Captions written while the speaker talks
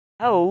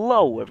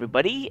Hello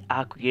everybody,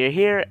 Aquagear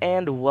here,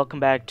 and welcome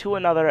back to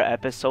another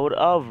episode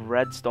of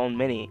Redstone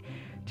Mini.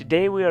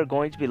 Today we are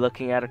going to be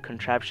looking at a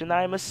contraption that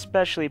I'm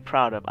especially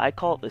proud of. I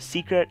call it the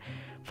secret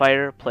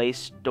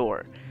fireplace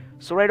door.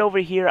 So right over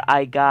here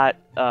I got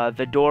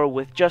the door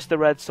with just the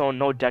redstone,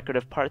 no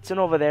decorative parts, and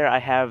over there I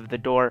have the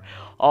door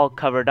all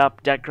covered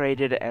up,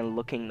 decorated, and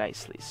looking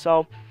nicely.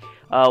 So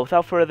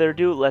without further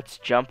ado, let's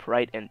jump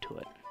right into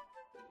it.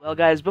 Well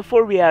guys,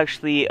 before we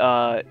actually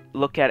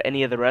look at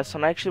any of the rest,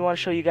 I actually want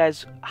to show you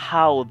guys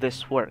how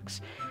this works.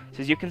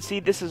 So as you can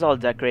see, this is all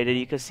decorated.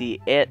 You can see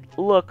it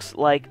looks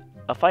like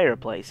a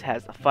fireplace. It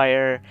has the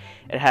fire,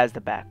 it has the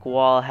back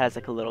wall, it has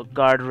like a little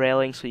guard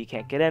railing so you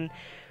can't get in.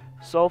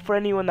 So for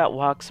anyone that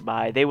walks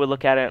by, they would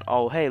look at it and,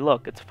 oh hey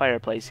look, it's a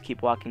fireplace,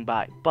 keep walking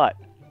by. But,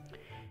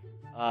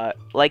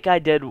 like I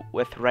did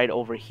with right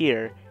over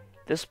here,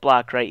 this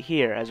block right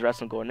here has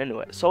redstone going into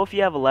it. So if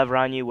you have a lever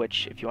on you,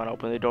 which if you want to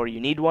open the door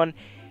you need one,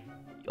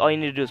 all you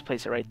need to do is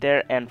place it right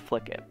there and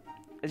flick it.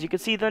 As you can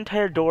see, the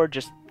entire door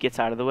just gets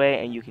out of the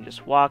way and you can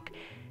just walk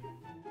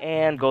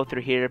and go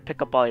through here,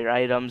 pick up all your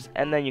items,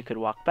 and then you could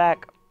walk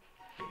back.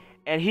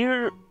 And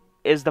here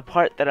is the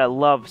part that I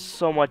love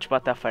so much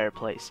about that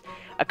fireplace.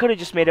 I could have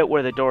just made it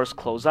where the doors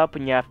close up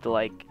and you have to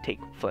like take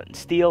flint and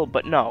steel,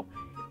 but no.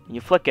 When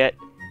you flick it,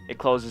 it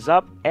closes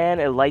up and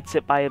it lights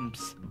it by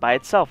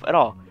itself at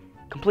all,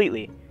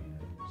 completely.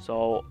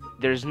 So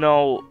there's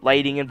no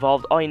lighting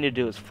involved. All you need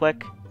to do is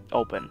flick,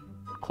 open.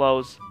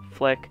 Close,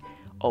 flick,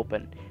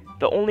 open.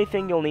 The only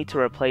thing you'll need to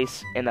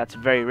replace, and that's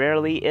very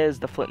rarely, is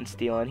the flint and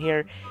steel in here.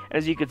 And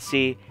as you can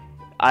see,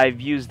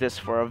 I've used this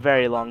for a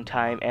very long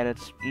time and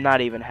it's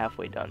not even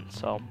halfway done.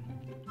 So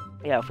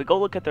yeah, if we go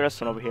look at the rest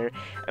of it over here,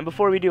 and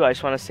before we do, I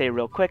just want to say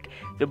real quick,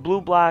 the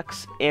blue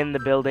blocks in the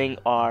building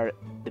are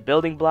the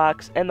building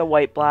blocks, and the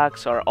white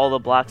blocks are all the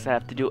blocks that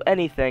have to do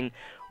anything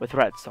with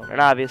redstone. And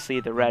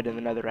obviously the red in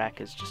the nether rack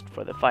is just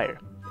for the fire.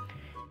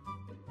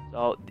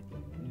 So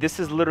this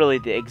is literally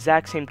the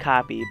exact same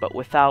copy, but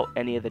without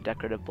any of the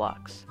decorative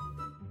blocks.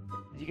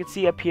 As you can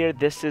see up here,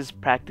 this is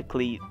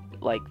practically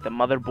like the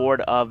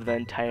motherboard of the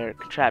entire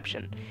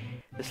contraption.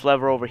 This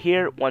lever over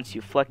here, once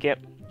you flick it,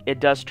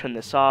 it does turn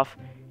this off,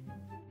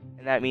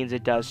 and that means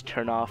it does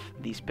turn off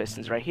these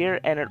pistons right here,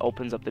 and it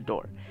opens up the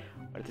door.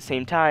 But at the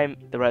same time,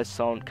 the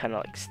redstone kind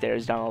of like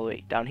stares down all the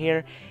way down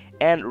here,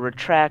 and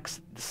retracts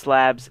the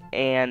slabs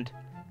and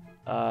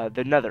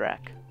the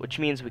netherrack, which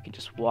means we can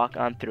just walk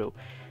on through.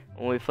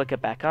 When we flick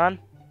it back on,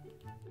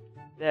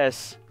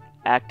 this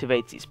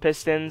activates these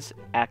pistons,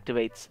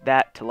 activates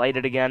that to light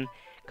it again,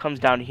 comes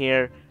down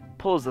here,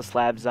 pulls the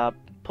slabs up,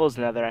 pulls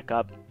the netherrack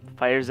up,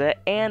 fires it,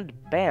 and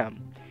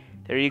bam!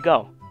 There you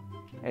go.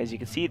 As you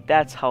can see,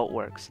 that's how it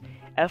works.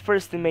 At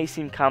first it may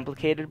seem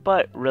complicated,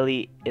 but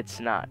really it's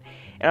not.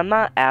 And I'm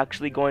not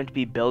actually going to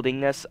be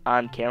building this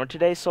on camera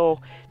today, so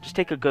just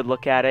take a good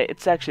look at it.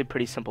 It's actually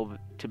pretty simple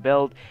to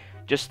build.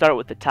 Just start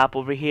with the top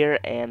over here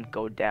and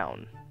go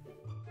down.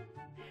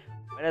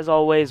 But as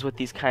always with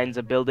these kinds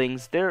of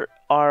buildings, there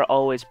are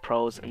always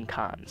pros and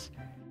cons.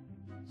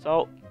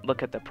 So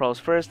look at the pros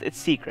first. It's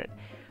secret.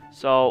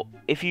 So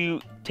if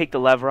you take the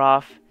lever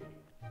off,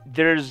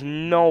 there's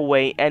no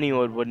way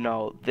anyone would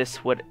know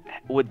this would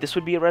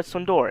be a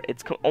redstone door.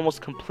 It's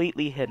almost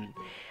completely hidden.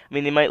 I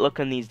mean, they might look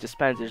on these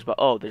dispensers, but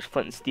oh, there's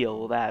flint and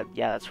steel. Well,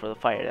 that's for the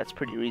fire. That's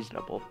pretty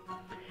reasonable.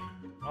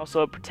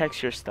 Also, it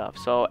protects your stuff.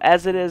 So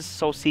as it is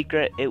so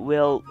secret, it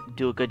will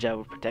do a good job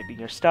of protecting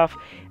your stuff,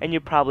 and you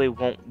probably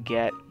won't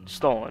get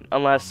stolen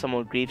unless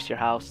someone griefs your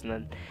house, and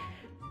then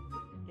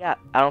yeah,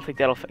 I don't think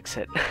that'll fix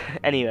it.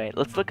 Anyway,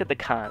 let's look at the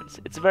cons.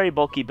 It's a very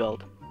bulky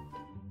build.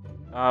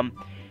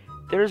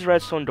 There's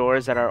redstone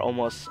doors that are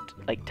almost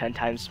like 10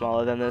 times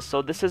smaller than this,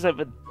 so this isn't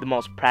the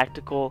most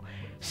practical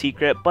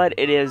secret, but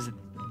it is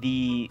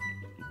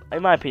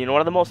in my opinion, one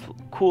of the most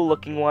cool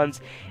looking ones.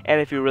 And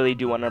if you really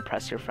do want to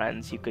impress your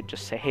friends, you could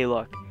just say, hey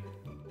look,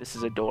 this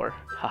is a door,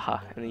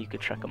 haha, and then you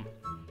could trick them.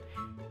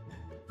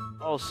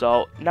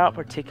 Also, not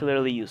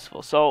particularly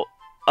useful. So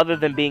other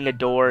than being a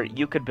door,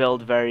 you could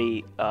build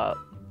very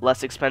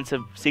less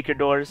expensive secret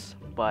doors,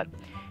 but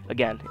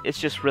again, it's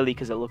just really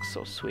because it looks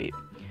so sweet.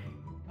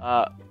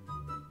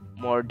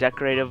 More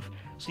decorative,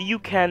 so you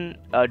can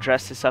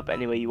dress this up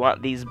any way you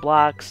want. These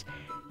blocks,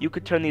 you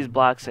could turn these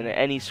blocks into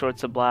any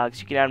sorts of blocks.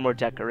 You can add more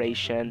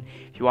decoration.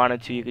 If you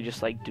wanted to, you could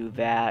just like do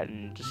that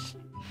and just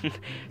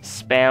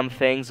spam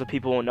things so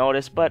people won't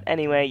notice. But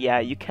anyway, yeah,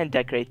 you can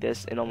decorate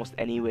this in almost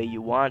any way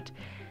you want.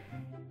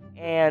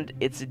 And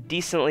it's a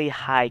decently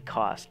high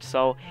cost.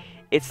 So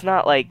it's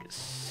not like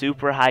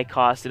super high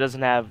cost. It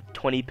doesn't have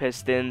 20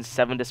 pistons,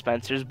 7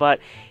 dispensers, but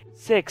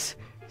 6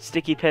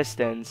 sticky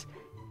pistons,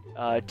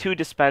 2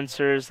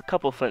 dispensers, a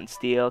couple flint and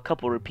steel, a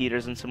couple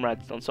repeaters, and some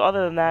redstone. So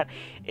other than that,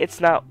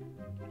 it's not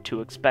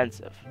too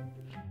expensive.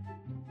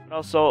 But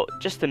also,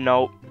 just a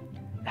note,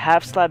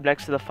 half slab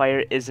next to the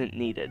fire isn't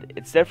needed.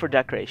 It's there for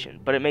decoration,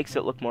 but it makes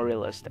it look more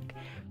realistic.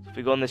 So if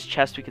we go in this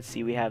chest, we can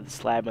see we have the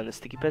slab and the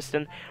sticky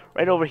piston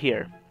right over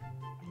here.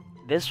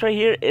 This right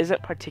here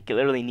isn't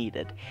particularly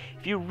needed.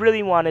 If you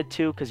really wanted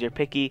to, because you're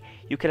picky,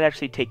 you can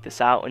actually take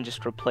this out and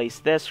just replace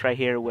this right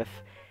here with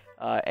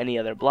any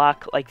other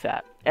block like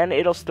that. And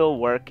it'll still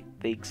work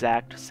the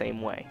exact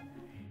same way.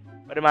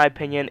 But in my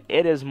opinion,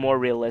 it is more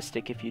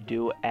realistic if you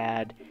do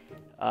add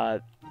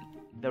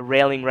the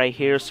railing right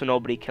here so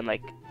nobody can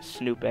like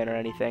snoop in or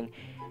anything.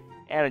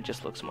 And it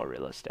just looks more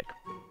realistic.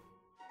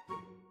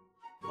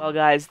 Well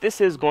guys,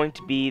 this is going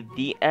to be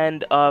the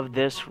end of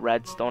this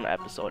redstone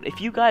episode. If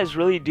you guys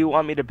really do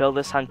want me to build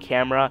this on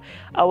camera,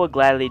 I will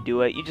gladly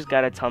do it. You just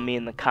gotta tell me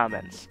in the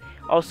comments.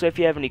 Also, if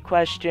you have any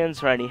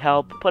questions or any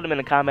help, put them in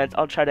the comments.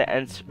 I'll try to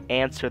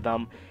answer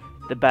them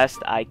the best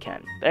I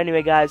can. But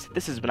anyway guys,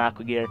 this has been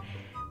MacLeod.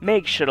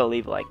 Make sure to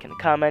leave a like and a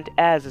comment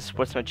as it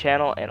supports my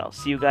channel, and I'll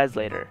see you guys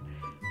later.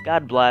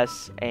 God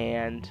bless,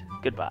 and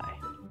goodbye.